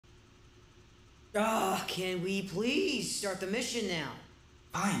Ah, can we please start the mission now?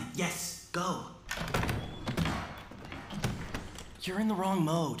 Fine, yes, go. You're in the wrong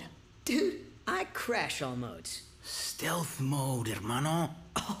mode. Dude, I crash all modes. Stealth mode, hermano.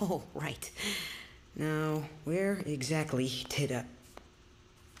 Oh, right. Now, where exactly did I...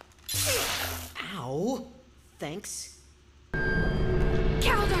 Ow! Thanks.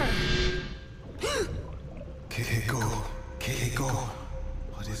 Calder! Keiko.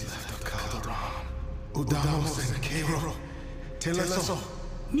 What is left of Calderon? Udamos and Cairo. Teleso.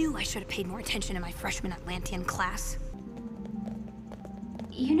 Knew I should have paid more attention in my freshman Atlantean class.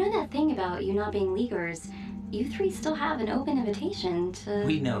 You know that thing about you not being Leaguers? You three still have an open invitation to...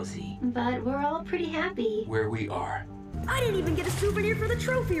 We know, Z. But we're all pretty happy. Where we are. I didn't even get a souvenir for the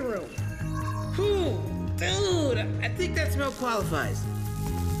trophy room. Dude, I think that smell qualifies.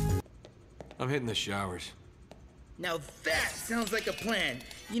 I'm hitting the showers. Now that sounds like a plan.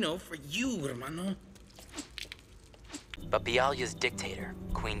 You know, for you, hermano. But Bialya's dictator,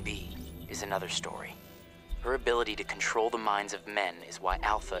 Queen Bee, is another story. Her ability to control the minds of men is why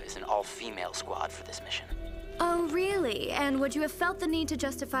Alpha is an all-female squad for this mission. Oh, really? And would you have felt the need to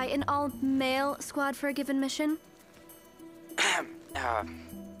justify an all-male squad for a given mission?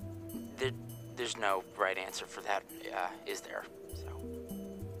 There's no right answer for that, is there? So,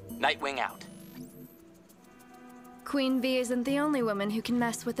 Nightwing out. Queen Bee isn't the only woman who can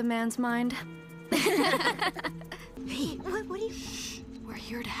mess with a man's mind. Hey, what are you... Shh, we're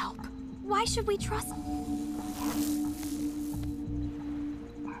here to help. Why should we trust...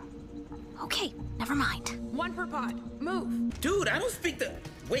 Okay, never mind. One per pod. Move. Dude, I don't speak the...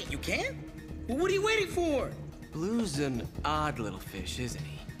 Wait, you can? Well, what are you waiting for? Blue's an odd little fish, isn't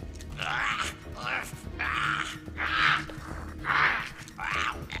he? I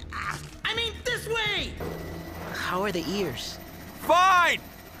mean, this way! How are the ears? Fine!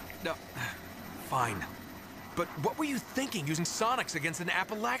 No, fine. But what were you thinking using Sonics against an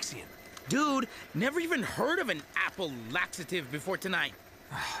Apalaxian? Dude, never even heard of an apple laxative before tonight.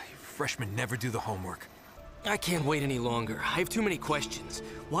 You freshmen never do the homework. I can't wait any longer. I have too many questions.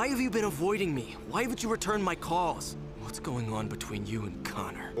 Why have you been avoiding me? Why haven't you returned my calls? What's going on between you and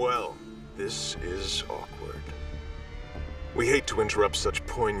Connor? Well, this is awkward. We hate to interrupt such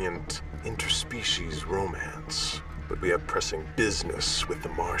poignant interspecies romance, but we have pressing business with the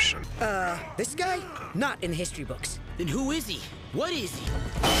Martian. This guy? Not in history books. Then who is he? What is he?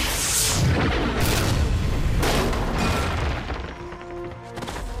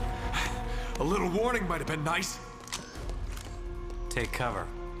 A little warning might have been nice. Take cover.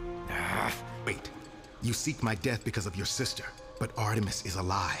 Wait. You seek my death because of your sister, but Artemis is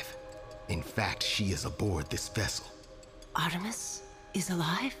alive. In fact, she is aboard this vessel. Artemis is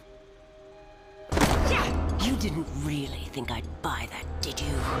alive? Yeah! You didn't really think I'd buy that, did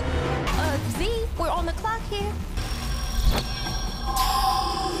you? Z, we're on the clock here.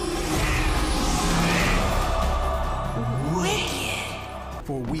 Wicked!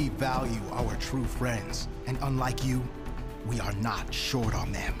 For we value our true friends, and unlike you, we are not short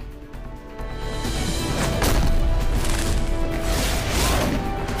on them.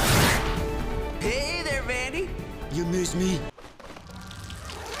 Hey there, Vandy. You miss me?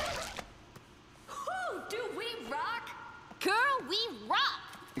 Do we rock? Girl, we rock!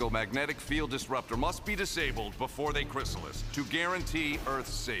 Single magnetic field disruptor must be disabled before they chrysalis to guarantee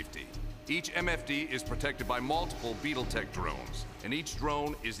Earth's safety. Each MFD is protected by multiple Beetle Tech drones, and each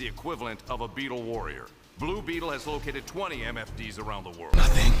drone is the equivalent of a Beetle warrior. Blue Beetle has located 20 MFDs around the world.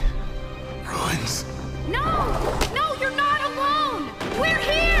 Nothing. Ruins. No! No, you're not alone! We're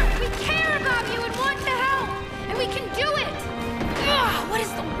here! We care about you and want to help! And we can do it! Ugh, what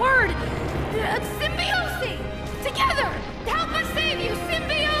is the word? Symbiosis! Together! Help us save you!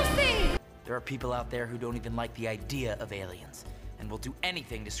 Symbiosis! There are people out there who don't even like the idea of aliens, and will do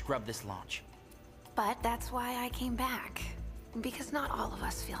anything to scrub this launch. But that's why I came back. Because not all of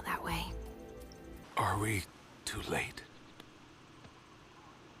us feel that way. Are we too late?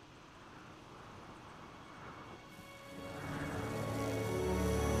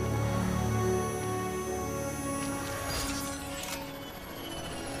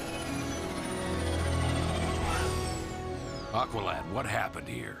 AQUALAD, what happened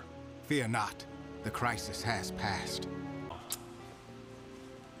here? Fear not. The crisis has passed.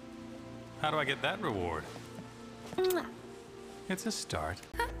 How do I get that reward? It's a start.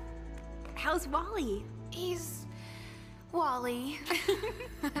 How's Wally? He's... Wally.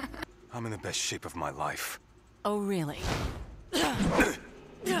 I'm in the best shape of my life. Oh, really?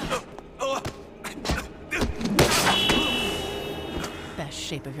 Best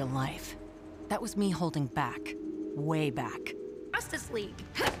shape of your life. That was me holding back. Way back. Justice League.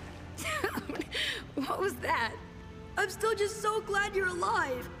 What was that? I'm still just so glad you're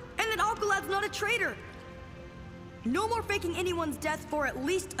alive. And that AQUALAD's not a traitor. No more faking anyone's death for at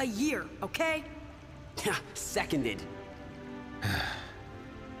least a year, okay? Seconded.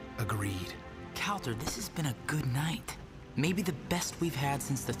 Agreed. Calder, this has been a good night. Maybe the best we've had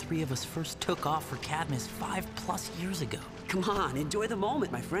since the three of us first took off for Cadmus 5+ years ago. Come on, enjoy the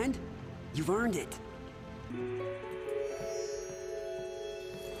moment, my friend. You've earned it.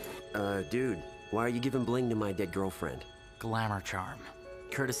 Dude, why are you giving bling to my dead girlfriend? Glamour charm.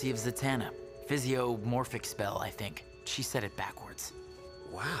 Courtesy of ZATANNA. Physiomorphic spell, I think. She said it backwards.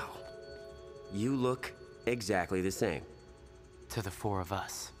 Wow. You look exactly the same. To the four of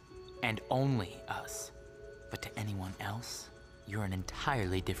us. And only us. But to anyone else, you're an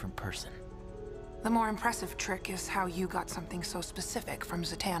entirely different person. The more impressive trick is how you got something so specific from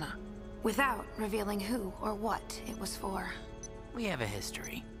ZATANNA, without revealing who or what it was for. We have a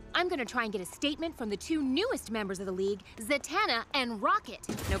history. I'm gonna try and get a statement from the two newest members of the League, ZATANNA and Rocket.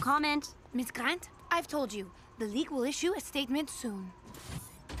 No comment. Miss Grant, I've told you, the League will issue a statement soon.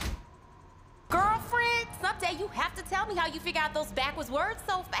 Girlfriend, someday you have to tell me how you figure out those backwards words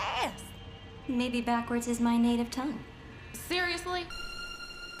so fast. Maybe backwards is my native tongue. Seriously?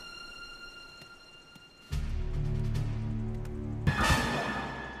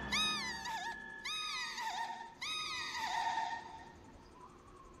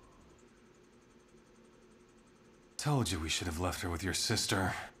 Told you we should have left her with your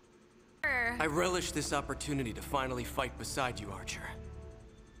sister. I relish this opportunity to finally fight beside you, Archer.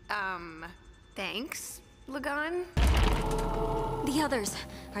 Thanks, Lagan. The others,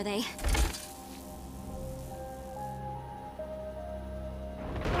 are they?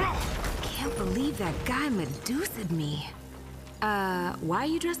 Can't believe that guy Medusa'd me. Why are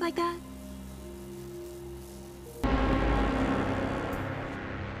you dressed like that?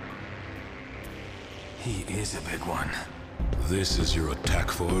 He is a big one. This is your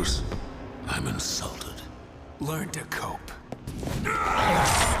attack force? I'm insulted. Learn to cope.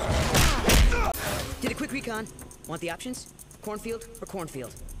 Did a quick recon. Want the options? Cornfield or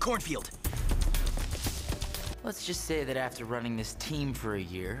cornfield? Cornfield. Let's just say that after running this team for a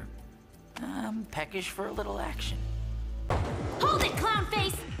year, I'm peckish for a little action. Hold it, clown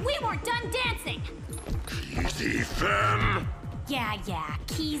face! We weren't done dancing! Easy, femme! Yeah,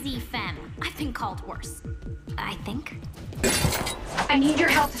 Keezy Femme. I've been called worse. I think. I need your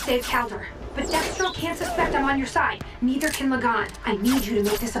help to save Calder, but Dextro can't suspect I'm on your side. Neither can Lagan. I need you to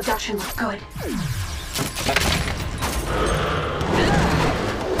make this abduction look good.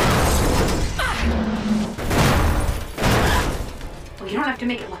 Well, you don't have to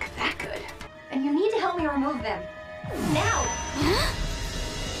make it look that good. And you need to help me remove them. Now!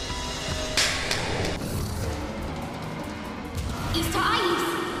 East to Ice!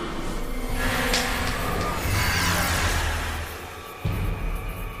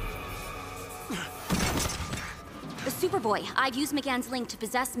 Superboy, I've used McGann's link to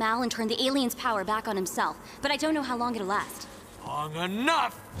possess Mal and turn the alien's power back on himself, but I don't know how long it'll last. Long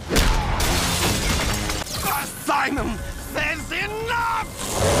enough! Simon says enough!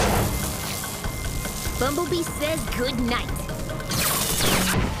 Bumblebee says good night.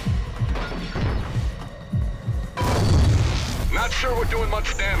 Not sure we're doing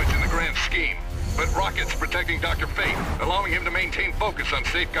much damage in the grand scheme, but Rocket's protecting Dr. Fate, allowing him to maintain focus on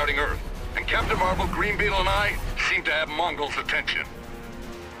safeguarding Earth. And Captain Marvel, Green Beetle, and I seem to have Mongol's attention.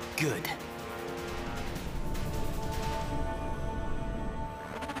 Good.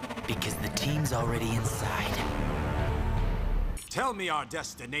 Because the team's already inside. Tell me our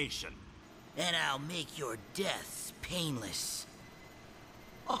destination. And I'll make your deaths painless.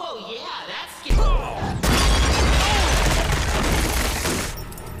 Oh yeah, that's scary.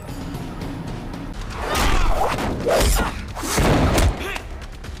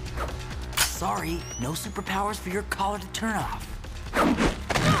 Sorry, no superpowers for your collar to turn off.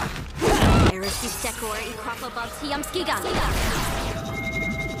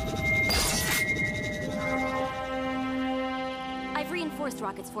 I've reinforced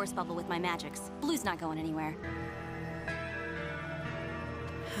Rocket's force bubble with my magics. Blue's not going anywhere.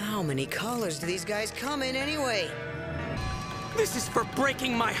 How many colors do these guys come in anyway? This is for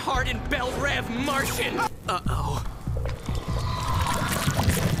breaking my heart in Bell Rev, Martian! Uh-oh.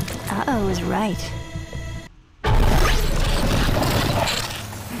 Uh-oh is right.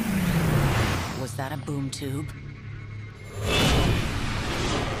 Was that a boom tube?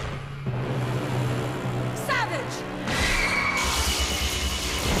 Savage!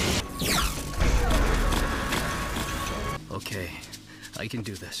 Okay, I can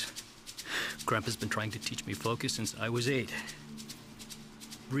do this. Grandpa's been trying to teach me focus since I was 8.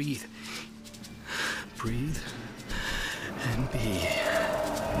 Breathe. breathe and be.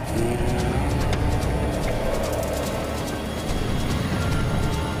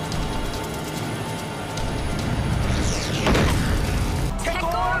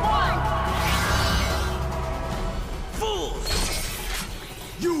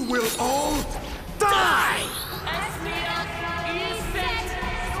 You will all die!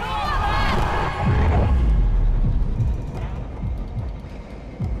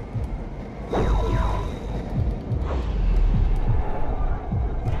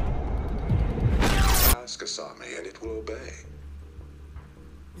 Ask Asami and it will obey.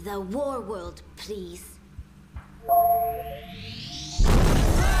 The war world, please.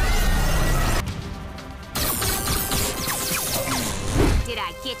 Did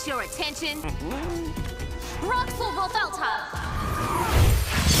I get your attention? Roxel Rovelta!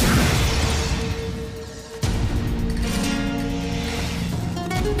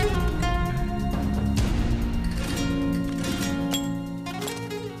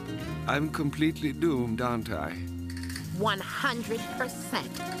 I'm completely doomed, aren't I?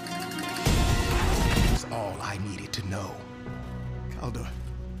 100%. That's all I needed to know. Calder,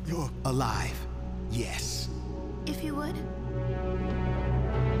 you're alive. Yes. If you would.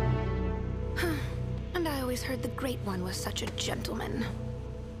 And I always heard the Great One was such a gentleman.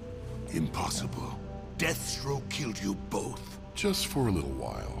 Impossible. Deathstroke killed you both. Just for a little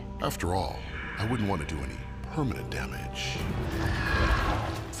while. After all, I wouldn't want to do any permanent damage.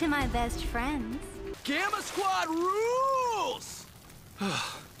 To my best friends. Gamma Squad rules!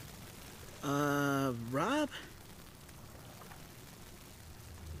 Rob?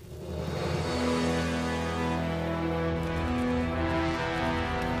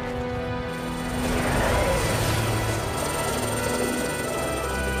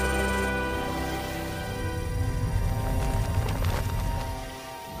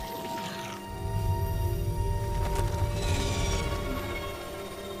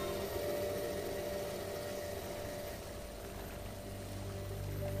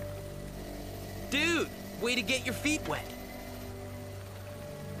 Dude, way to get your feet wet.